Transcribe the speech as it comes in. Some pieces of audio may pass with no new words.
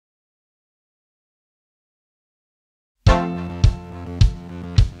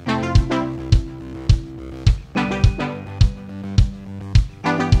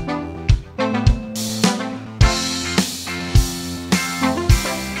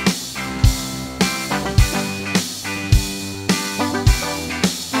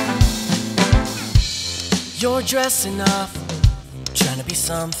You're dressing up, trying to be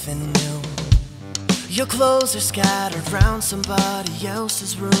something new. Your clothes are scattered around somebody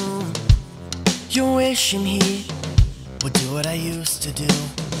else's room. You're wishing he would do what I used to do.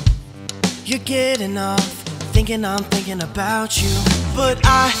 You're getting off, thinking I'm thinking about you. But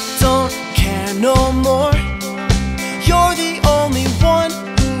I don't care no more. You're the only one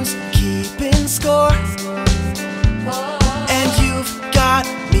who's keeping score. And you've got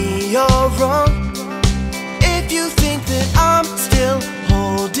me all wrong if you think that I'm still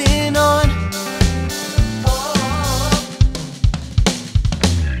holding on.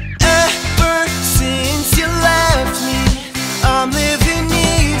 Ever since you left me, I'm living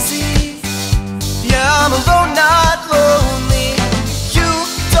easy. Yeah, I'm alone, not lonely. You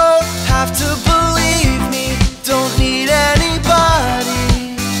don't have to believe me, don't need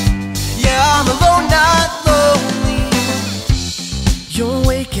anybody. Yeah, I'm alone, not lonely. You're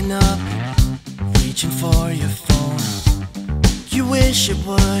waking up, reaching for your phone. You wish it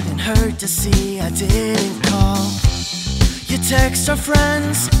wouldn't hurt to see I didn't call. You text our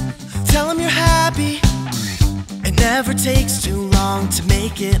friends, tell them you're happy. It never takes too long to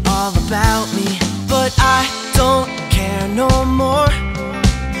make it all about me. But I don't care no more.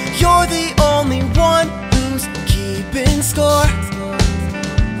 You're the only one who's keeping score.